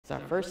Is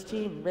our first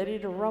team ready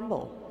to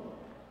rumble?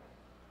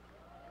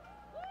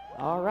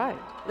 All right,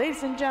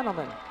 ladies and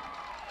gentlemen,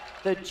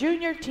 the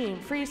junior team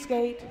free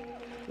skate,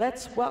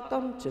 let's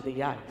welcome to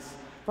the ice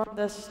from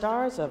the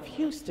Stars of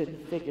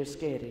Houston Figure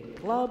Skating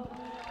Club,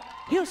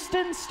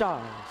 Houston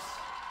Stars.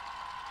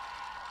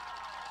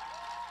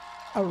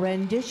 A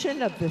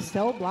rendition of the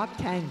Cell Block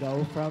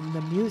Tango from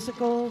the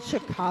musical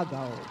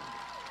Chicago.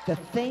 The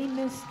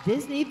famous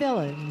Disney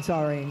villains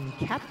are in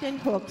Captain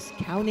Hook's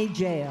County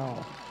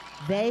Jail.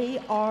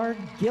 They are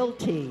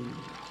guilty.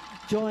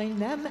 Join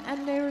them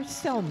and their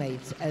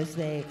cellmates as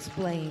they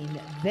explain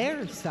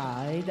their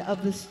side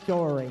of the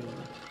story.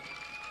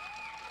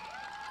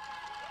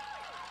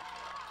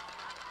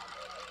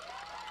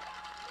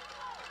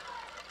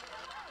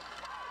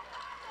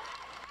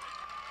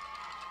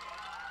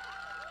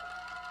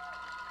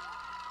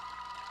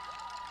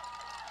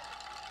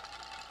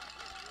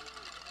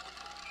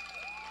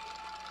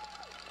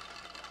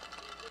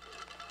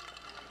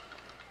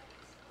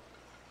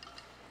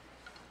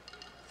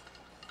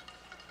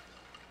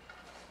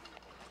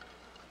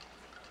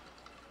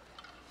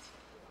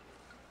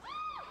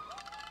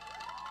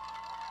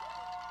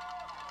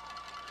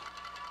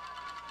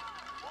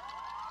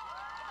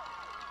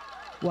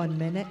 One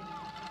minute.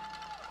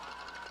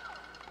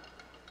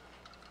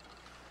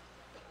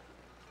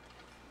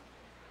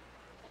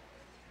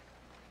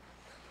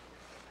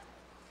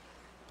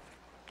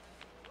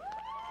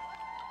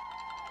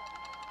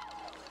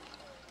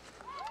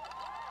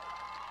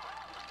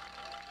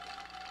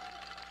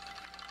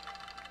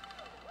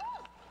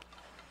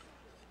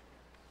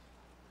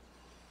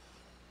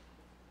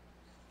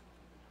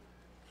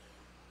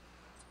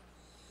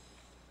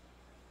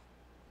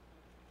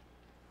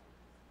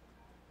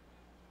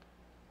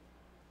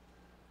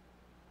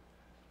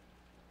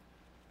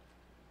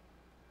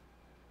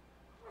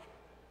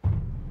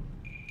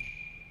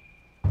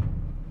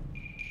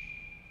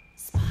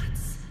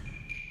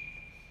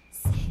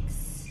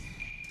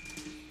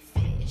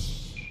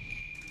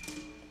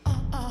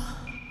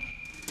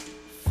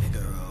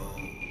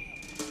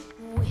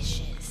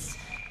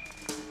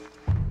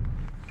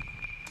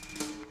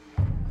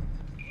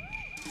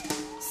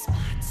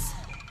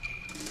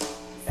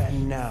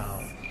 And now,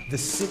 the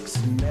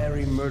 6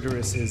 merry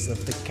murderesses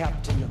of the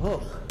Captain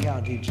Hook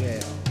County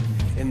Jail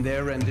in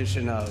their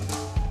rendition of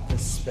the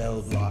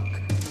Spell Block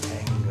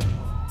Tango.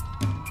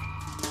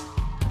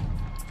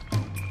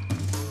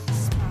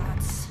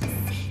 Spots, 6,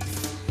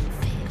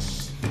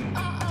 fish,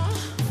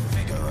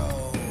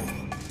 Figaro,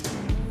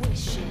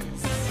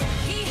 wishes.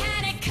 He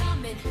had it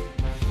coming,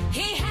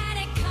 he had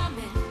it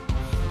coming.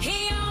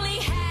 He only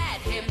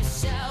had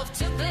himself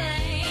to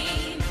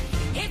blame.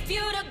 If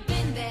you'd have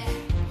been there,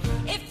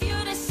 if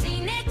you'd have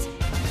seen it,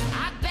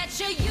 I bet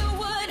you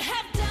would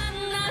have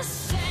done the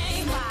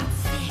same. Spot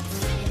 6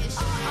 fish,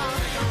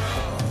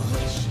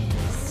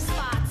 wishes.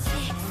 Spot 6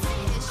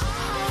 fish,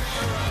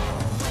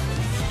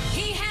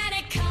 he had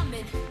it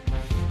coming,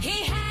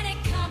 he had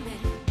it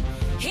coming.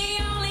 He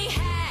only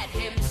had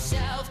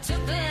himself to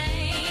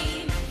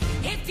blame.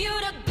 If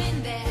you'd have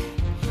been there,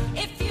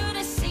 if you'd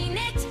have seen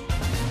it,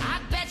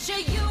 I bet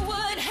you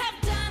would have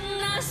done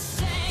the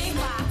same.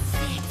 Spot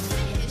 6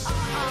 fish,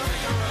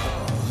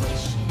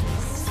 wishes.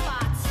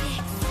 Spot 6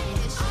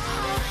 fish,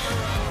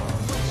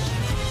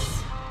 wishes.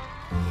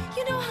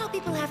 You know how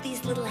people have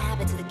these little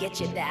habits that get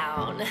you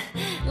down?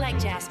 Like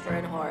Jasper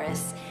and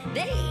Horace.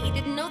 They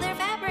didn't know their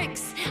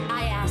fabrics.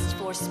 I asked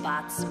for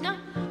spots. No,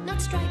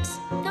 not stripes,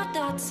 not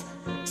dots.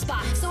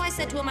 Spots. So I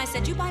said to him,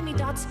 you buy me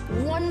dots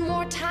one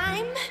more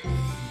time?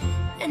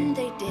 And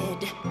they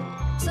did.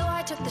 So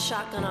I took the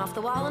shotgun off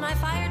the wall and I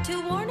fired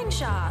 2 warning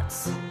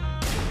shots.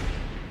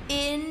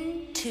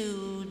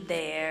 Into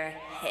their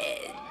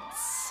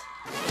heads.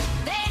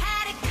 They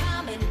had it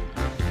coming.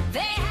 They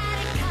had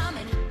it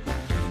coming.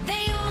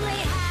 They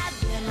only had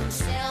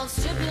themselves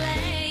to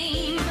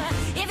blame.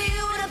 If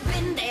you'd have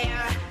been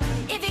there,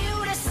 if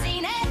you'd have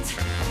seen it,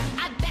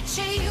 I bet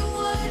you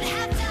would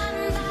have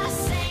done the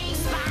same.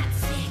 Spot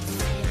 6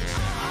 fish,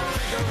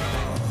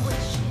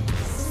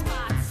 wishes.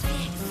 Spot 6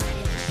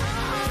 fish,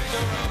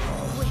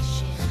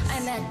 wishes. I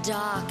met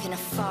Doc in a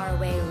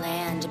faraway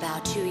land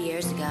about 2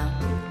 years ago.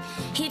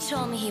 He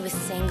told me he was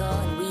single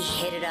and we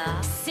hit it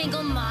off.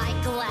 Single my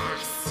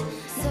glass.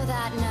 So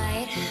that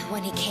night,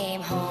 when he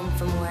came home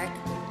from work,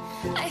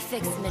 I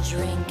fixed him a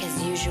drink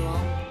as usual.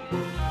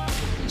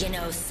 You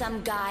know,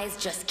 some guys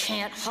just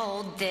can't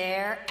hold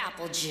their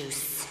apple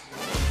juice.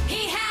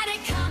 He had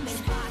it coming.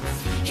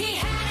 He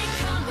had it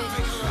coming.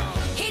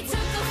 He took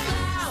a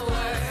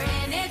flower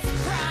in its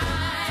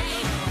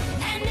prime,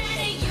 and then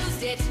he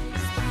used it,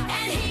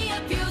 and he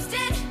abused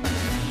it.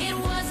 It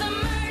was a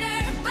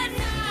murder, but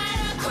not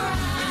a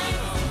crime.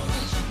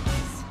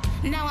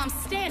 Now I'm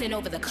standing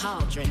over the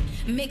cauldron,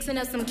 mixing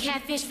up some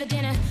catfish for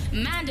dinner,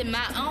 minding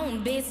my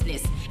own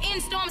business.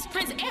 In storms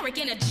Prince Eric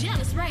in a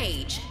jealous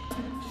rage.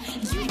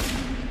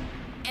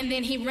 And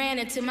then he ran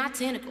into my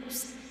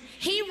tentacles.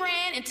 He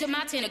ran into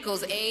my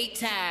tentacles 8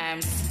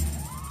 times.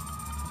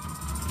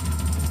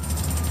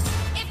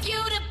 If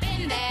you'd have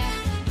been there,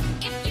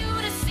 if you'd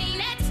have seen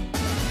it,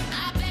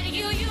 I bet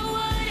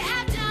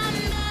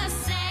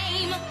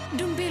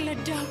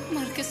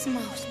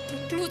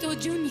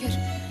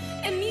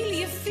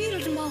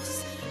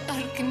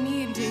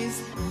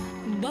Archimedes,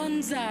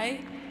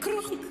 Banzai,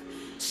 Krunk,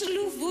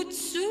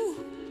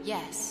 Sluvutsu.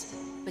 Yes,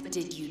 but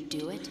did you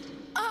do it?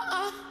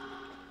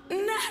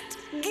 Not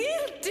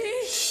guilty.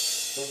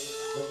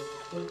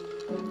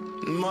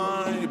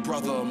 My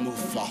brother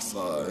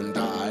Mufasa and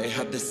I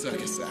had this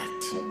circus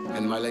act,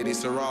 and my lady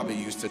Sarabi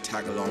used to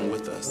tag along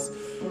with us.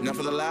 Now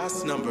for the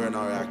last number in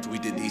our act, we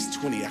did these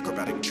 20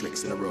 acrobatic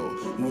tricks in a row.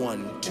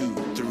 1, 2,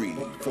 3,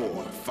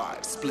 4,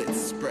 5,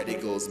 splits, spread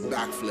eagles,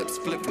 backflips,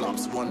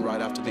 flip-flops, one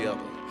right after the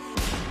other.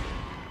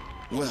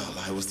 Well,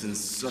 I was in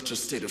such a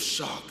state of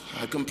shock,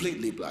 I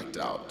completely blacked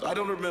out. I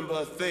don't remember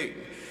a thing.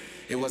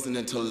 It wasn't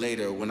until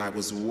later when I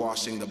was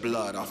washing the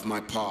blood off my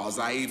paws,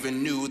 I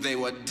even knew they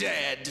were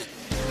dead.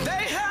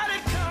 They had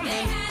it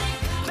coming.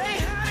 They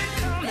had it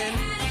coming.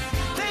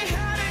 They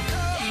had it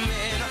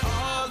coming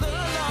all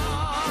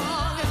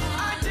along.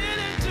 I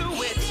didn't do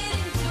it,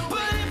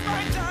 but if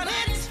I'd done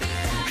it,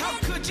 how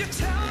could you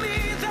tell me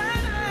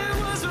that I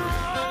was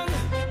wrong?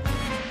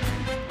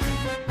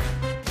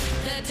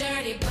 The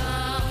dirty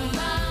bum,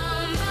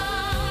 bum,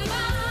 bum,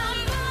 bum,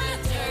 bum.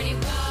 The dirty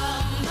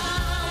bum,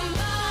 bum,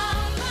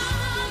 bum, bum,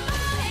 bum.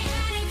 They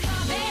had it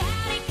coming. They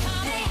had it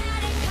coming.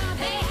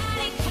 They had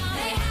it coming.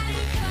 They had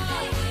it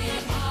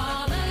coming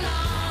all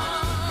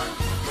along.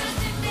 'Cause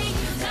if they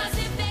use us,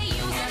 and they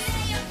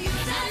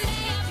abuse us,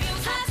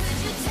 how could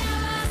you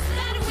tell us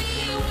that we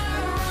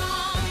were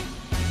wrong?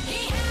 He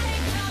had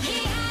it coming. He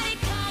had it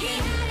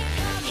coming.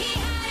 He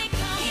had it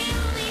coming. He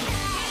only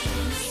had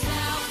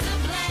himself to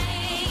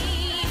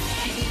blame.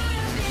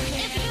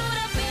 If you'd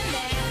have been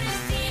there,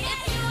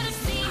 if you'd have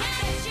seen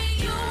it,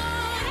 you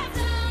would have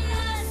done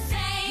the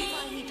same.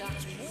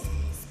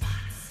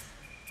 Spots.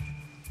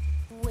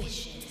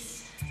 Wishes.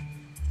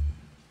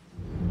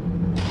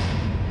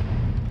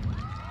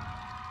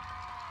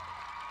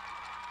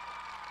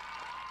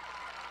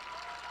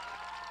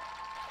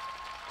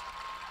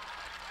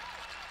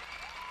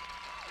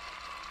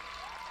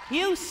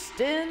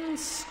 Houston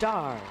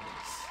Starz.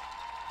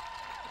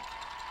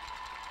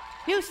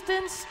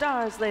 Houston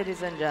Starz,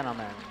 ladies and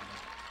gentlemen.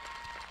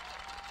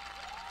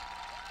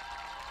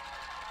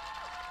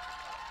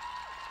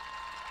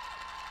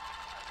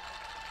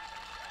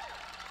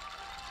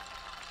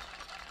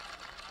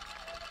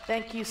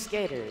 Thank you,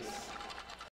 skaters.